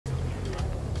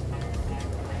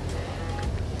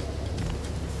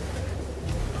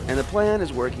And the plan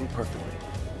is working perfectly.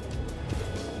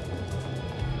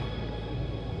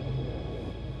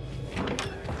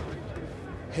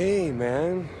 Hey,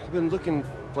 man. I've been looking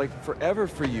like forever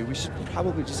for you. We should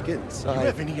probably just get inside. Do you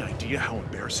have any idea how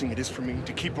embarrassing it is for me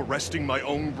to keep arresting my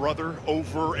own brother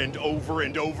over and over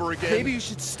and over again? Maybe you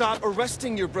should stop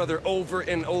arresting your brother over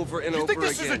and over and over again. You think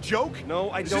this is a joke? No,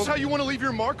 I don't. Is this how you want to leave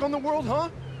your mark on the world, huh?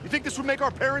 You think this would make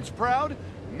our parents proud?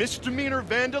 Misdemeanor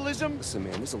vandalism? Listen,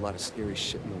 man, there's a lot of scary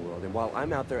shit in the world, and while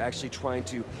I'm out there actually trying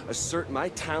to assert my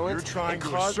talent, you're trying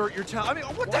to assert your talent. I mean,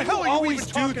 what the Why hell do are you always even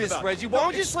do talking this, about? Reggie? Why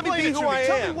don't you just let me be Explain it who to I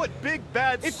Tell am? me what big,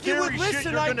 bad, If scary you would shit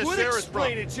listen, you're I gonna would stare us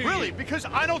explain from. it to you. Really? Because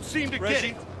I don't seem to Reggie.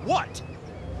 get it. What?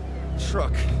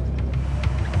 Truck.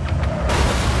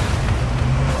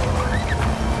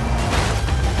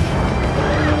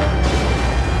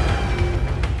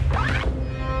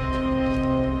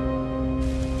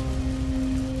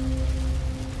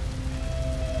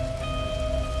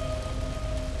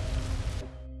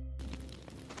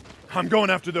 I'm going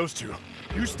after those two.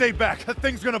 You stay back. That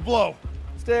thing's gonna blow.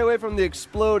 Stay away from the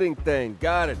exploding thing.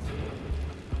 Got it.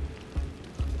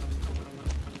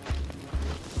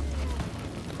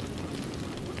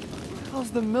 What the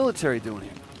hell's the military doing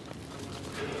here?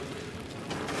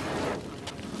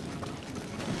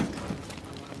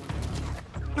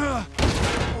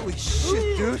 Holy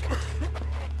shit, dude.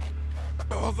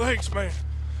 Oh, thanks, man.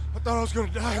 I thought I was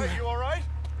gonna die. Hey, you all right?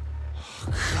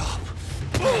 God.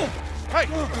 Hey,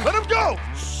 let him go!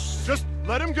 Just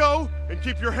let him go and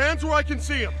keep your hands where I can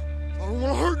see him. I don't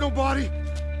want to hurt nobody.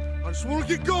 I just want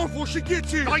to get going before she gets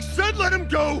here. I said let him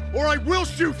go, or I will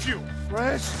shoot you.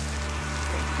 Reg. I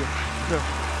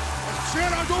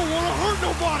said I don't want to hurt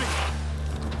nobody.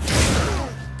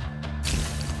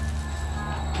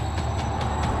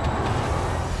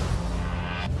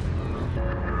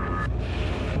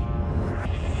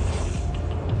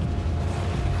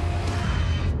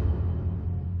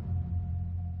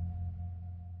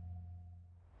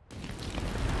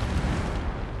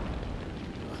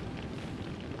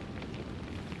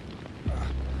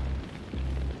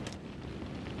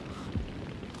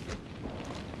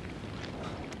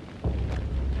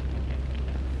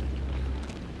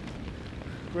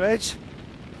 Reg?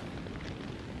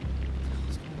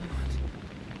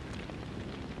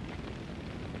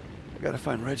 I gotta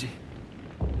find Reggie.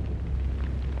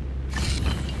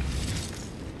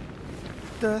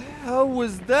 What the hell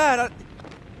was that?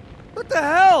 What the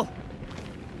hell?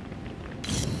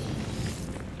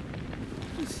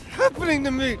 What's happening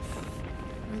to me?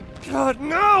 God,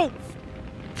 no!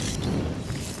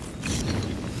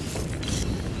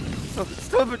 Stop it,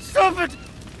 stop it, stop it!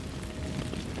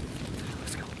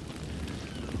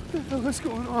 What the hell is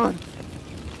going on?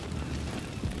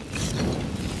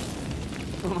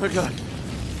 Oh my god.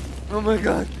 Oh my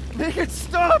god. Make it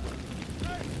stop!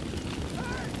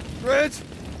 Reg!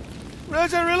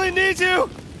 Reg, I really need you!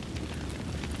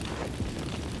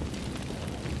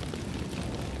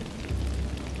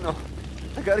 No.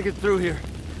 I gotta get through here.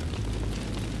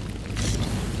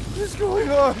 What is going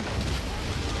on?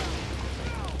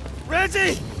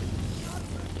 Reggie!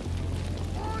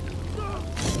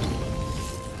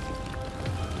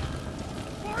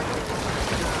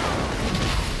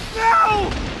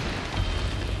 No!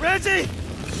 Reggie!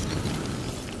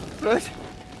 Reg,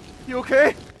 you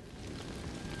okay?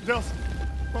 Nelson,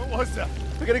 what was that?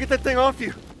 I gotta get that thing off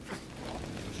you.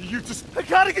 You just... I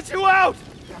gotta get you out!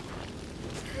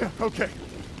 Yeah, okay.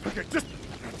 Okay, just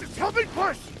help me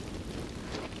push!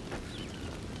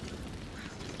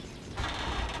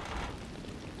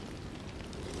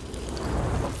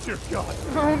 Oh, dear God.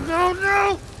 No, no,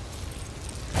 no!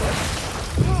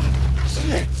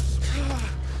 Shit!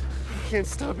 I can't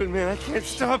stop it, man. I can't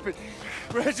stop it.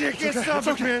 Reggie, I can't stop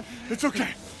it, man. It's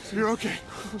okay. You're okay.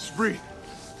 Just breathe.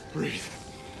 Breathe.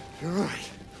 You're all right.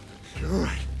 You're all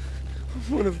right.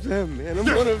 I'm one of them, man. I'm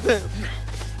one of them.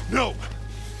 No.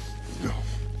 No.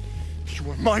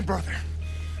 You are my brother.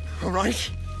 All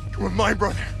right? You are my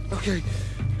brother. Okay.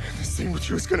 This thing with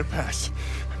you is gonna pass.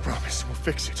 I promise. We'll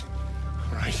fix it.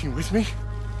 All right? You with me?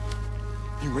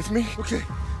 You with me? Okay.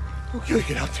 Okay.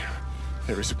 Get out there.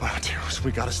 There is a bioterrorist.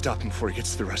 We gotta stop him before he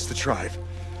gets to the rest of the tribe.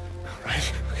 All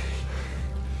right? Okay.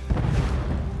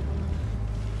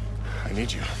 I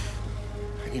need you.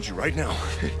 I need you right now.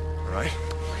 All right?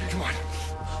 Come on.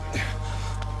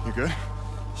 You good?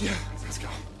 Yeah. Let's go.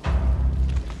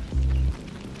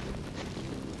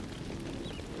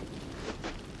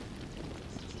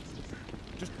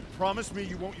 Just promise me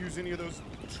you won't use any of those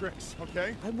tricks,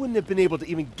 okay? I wouldn't have been able to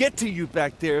even get to you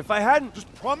back there if I hadn't.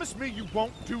 Just promise me you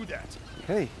won't do that.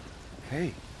 Hey.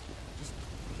 Hey.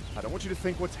 I don't want you to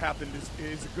think what's happened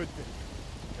is a good thing,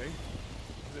 okay?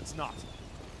 it's not.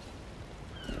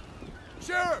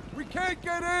 Sheriff, we can't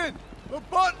get in! The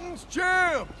button's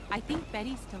jammed! I think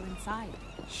Betty's still inside.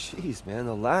 Jeez, man,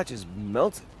 the latch is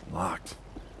melted. Locked.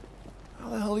 How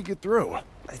the hell did he get through?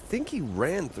 I think he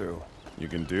ran through. You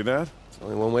can do that? There's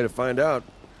only one way to find out.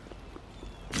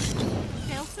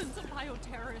 Nelson's a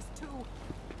bioterrorist, too.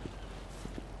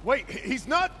 Wait, he's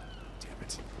not... Damn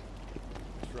it.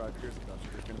 Drive here's about you.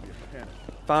 There's gonna be a panic.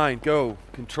 Fine, go.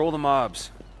 Control the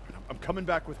mobs. I'm coming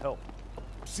back with help.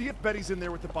 See if Betty's in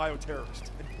there with the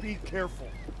bioterrorist. And be careful.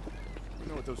 You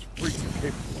know what those freaks are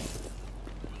capable of.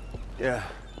 Yeah,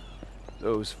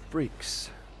 those freaks.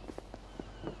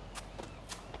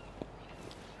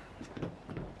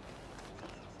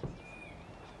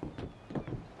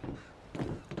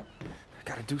 I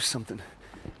gotta do something.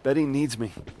 Betty needs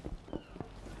me.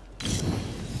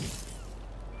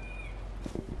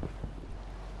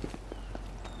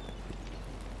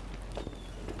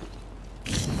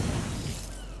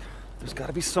 There's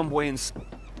gotta be some way in...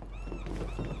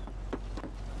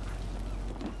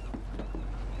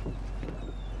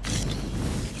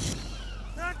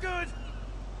 Not good!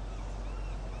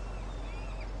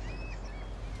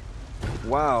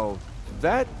 Wow,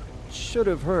 that should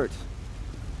have hurt.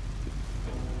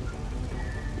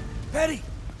 Betty!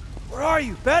 Where are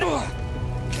you, Betty?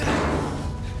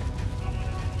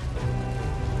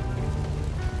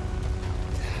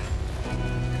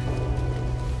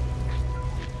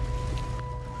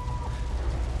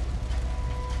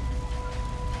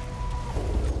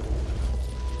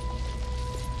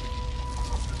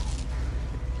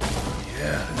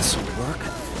 Yeah, this'll work.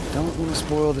 Don't want to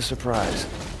spoil the surprise.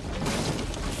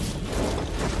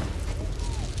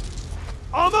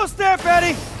 Almost there,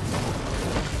 Betty!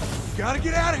 Gotta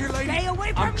get out of here, lady! Stay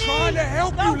away from me! I'm trying to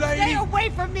help no, you, lady! Stay away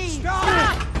from me!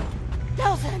 Stop!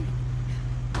 Nelson!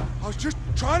 I was just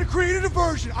trying to create a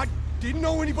diversion. I didn't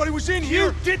know anybody was in here.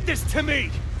 You did this to me!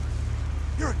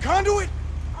 You're a conduit?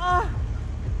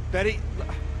 Betty,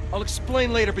 I'll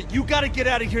explain later, but you gotta get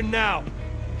out of here now!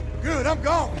 Good, I'm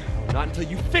gone. Not until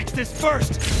you fix this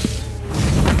first!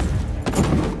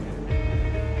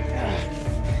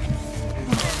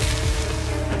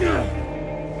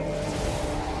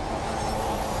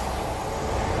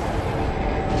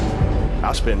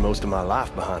 I spend most of my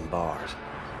life behind bars.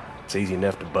 It's easy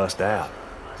enough to bust out.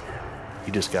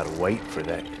 You just gotta wait for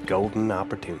that golden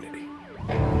opportunity.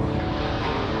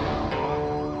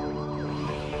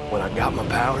 When I got my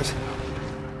powers,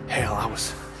 hell, I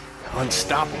was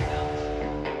unstoppable.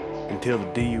 Until the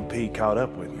DUP caught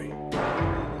up with me.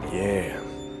 Yeah,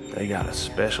 they got a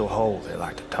special hole they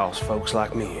like to toss folks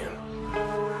like me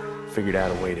in. Figured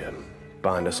out a way to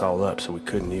bind us all up so we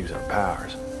couldn't use our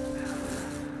powers.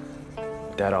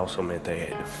 That also meant they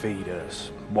had to feed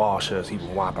us, wash us,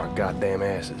 even wipe our goddamn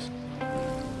asses.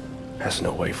 That's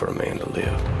no way for a man to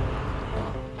live.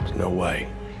 There's no way.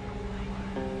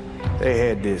 They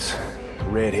had this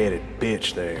red-headed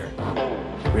bitch there,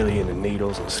 really into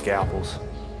needles and scalpels.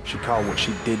 She called what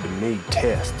she did to me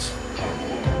tests.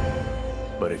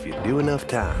 But if you do enough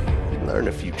time, you learn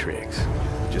a few tricks.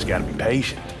 You just gotta be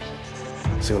patient.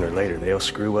 Sooner or later, they'll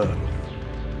screw up.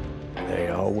 They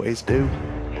always do.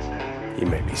 You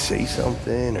maybe see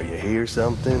something or you hear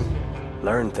something,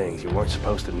 learn things you weren't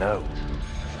supposed to know.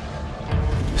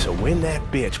 So when that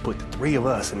bitch put the three of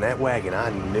us in that wagon,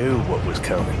 I knew what was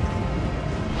coming.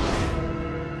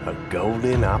 A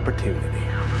golden opportunity.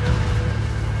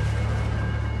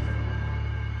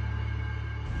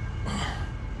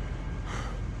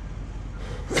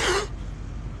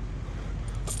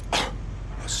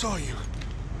 I saw you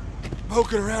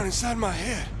poking around inside my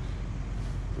head.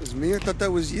 It was me? I thought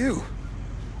that was you.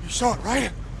 You saw it,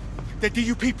 right? That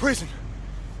DUP prison.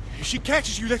 If she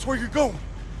catches you, that's where you're going.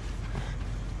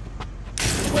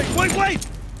 Wait!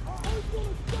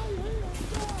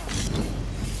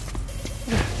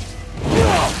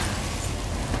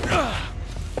 I'm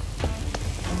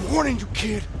warning you,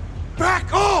 kid.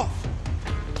 Back off!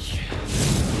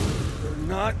 We're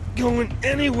not going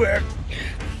anywhere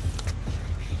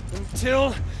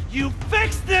until you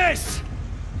fix this!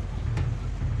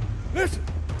 Listen,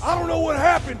 I don't know what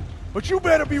happened, but you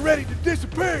better be ready to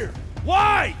disappear.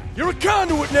 Why? You're a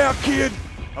conduit now, kid.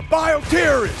 A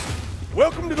bioterrorist.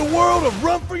 Welcome to the world of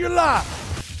run for your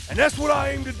life. And that's what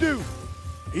I aim to do.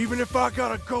 Even if I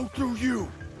gotta go through you.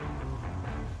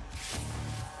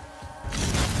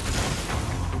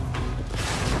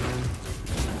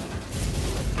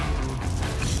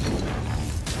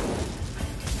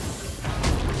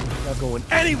 Not going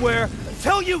anywhere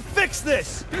until you fix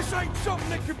this! This ain't something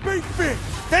that can be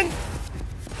fixed. Then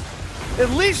at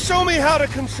least show me how to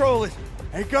control it.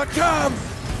 Ain't got time.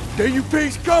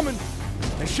 DUP's coming.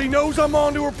 and she knows I'm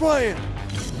onto her plan.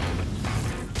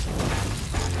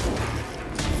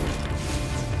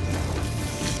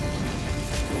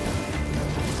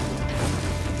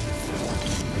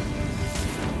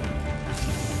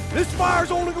 This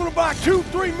fire's only gonna buy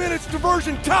 2-3 minutes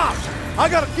diversion tops. I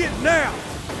gotta get now.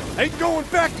 Ain't going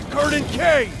back to Kurt and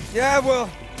Kay. Yeah, well,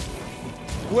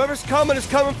 whoever's coming is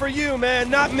coming for you,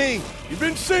 man, not me. You've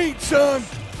been seen, son.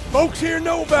 Folks here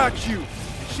know about you.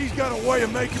 She's got a way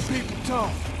of making people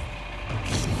talk.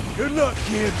 Good luck,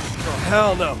 kid. Oh,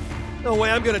 hell no. No way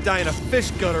I'm gonna die in a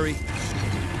fish guttery.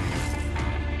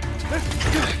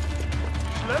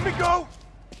 Let me go.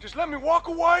 Just let me walk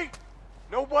away.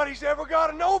 Nobody's ever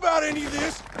gotta know about any of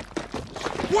this.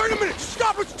 Wait a minute!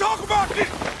 Stop! Let's talk about this!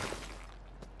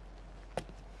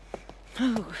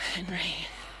 Oh, Henry.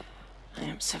 I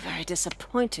am so very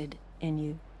disappointed in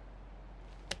you.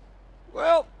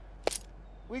 Well,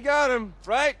 we got him,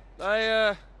 right?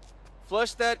 I,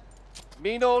 flushed that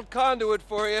mean old conduit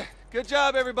for you. Good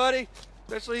job, everybody.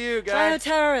 Especially you, guys.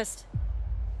 Bioterrorist.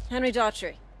 Henry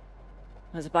Daughtry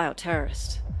was a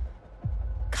bioterrorist.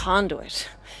 Conduit.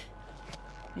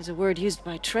 Is a word used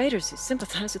by traitors who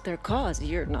sympathize with their cause.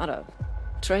 You're not a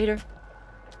traitor,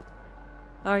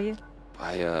 are you?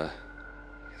 I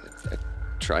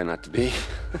try not to be.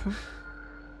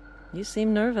 You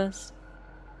seem nervous.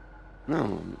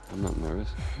 No, I'm not nervous.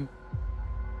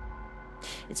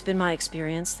 It's been my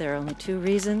experience there are only two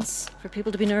reasons for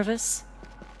people to be nervous.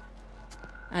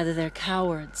 Either they're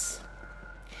cowards,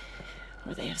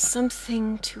 or they have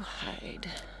something to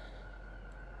hide.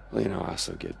 Well, you know, I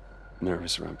also get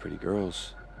nervous around pretty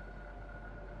girls.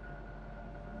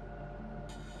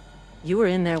 You were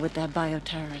in there with that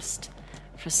bioterrorist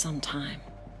for some time.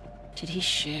 Did he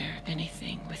share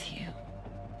anything with you?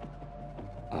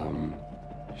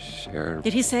 Share?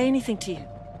 Did he say anything to you?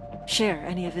 Share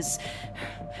any of his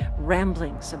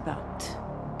ramblings about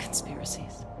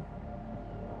conspiracies?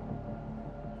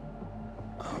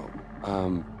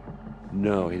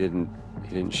 No, he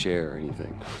didn't share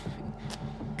anything.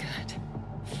 Good.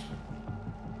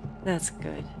 That's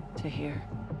good to hear.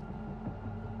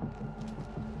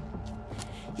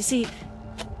 You see,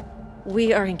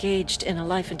 we are engaged in a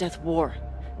life and death war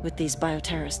with these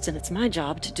bioterrorists, and it's my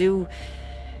job to do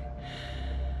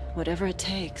whatever it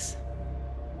takes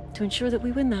to ensure that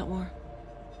we win that war.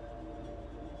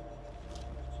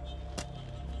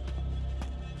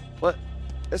 What?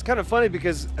 It's kind of funny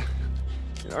because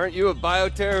aren't you a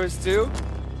bioterrorist too?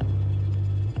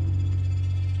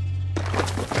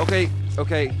 Okay.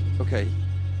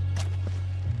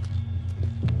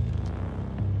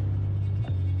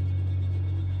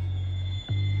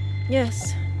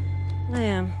 Yes, I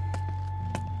am.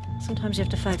 Sometimes you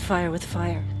have to fight fire with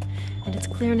fire. And it's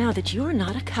clear now that you're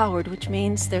not a coward, which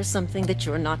means there's something that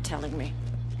you're not telling me.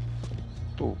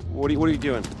 What are you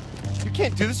doing? You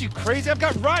can't do this, you crazy! I've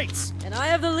got rights! And I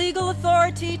have the legal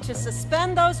authority to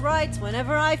suspend those rights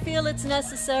whenever I feel it's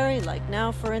necessary. Like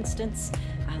now, for instance.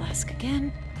 I'll ask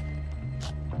again.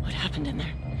 What happened in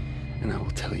there? And I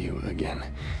will tell you again.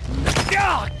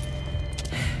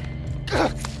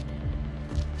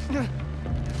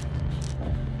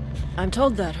 I'm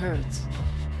told that hurts.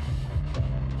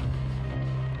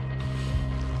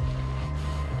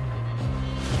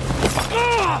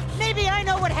 Maybe I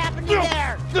know what happened in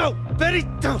there! No! Betty,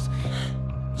 don't!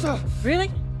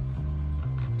 Really?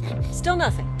 Still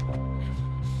nothing.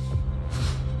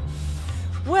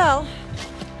 Well,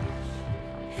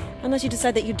 unless you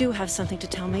decide that you do have something to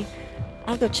tell me,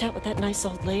 I'll go chat with that nice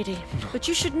old lady. But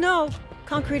you should know,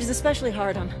 concrete is especially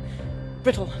hard on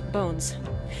brittle bones.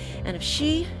 And if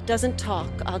she doesn't talk,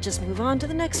 I'll just move on to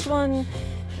the next one,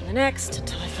 and the next,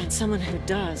 until I find someone who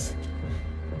does.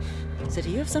 So do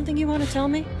you have something you want to tell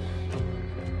me?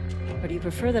 Or do you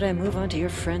prefer that I move on to your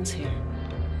friends here?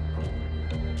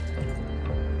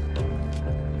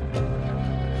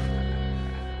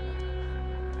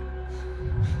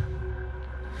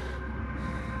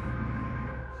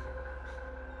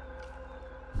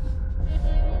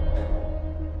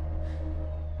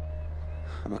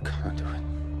 I'm a conduit.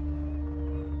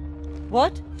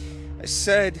 What? I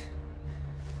said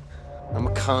I'm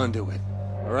a conduit,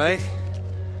 all right?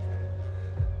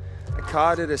 I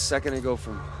caught it a second ago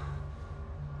from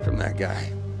that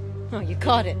guy. Oh, you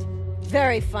caught it.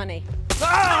 Very funny.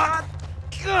 Ah!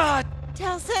 God!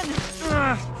 Delsin!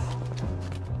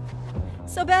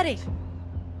 So, Betty,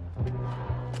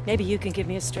 maybe you can give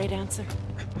me a straight answer.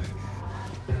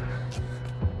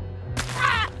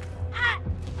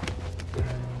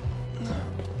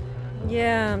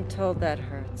 Yeah, I'm told that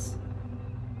hurts.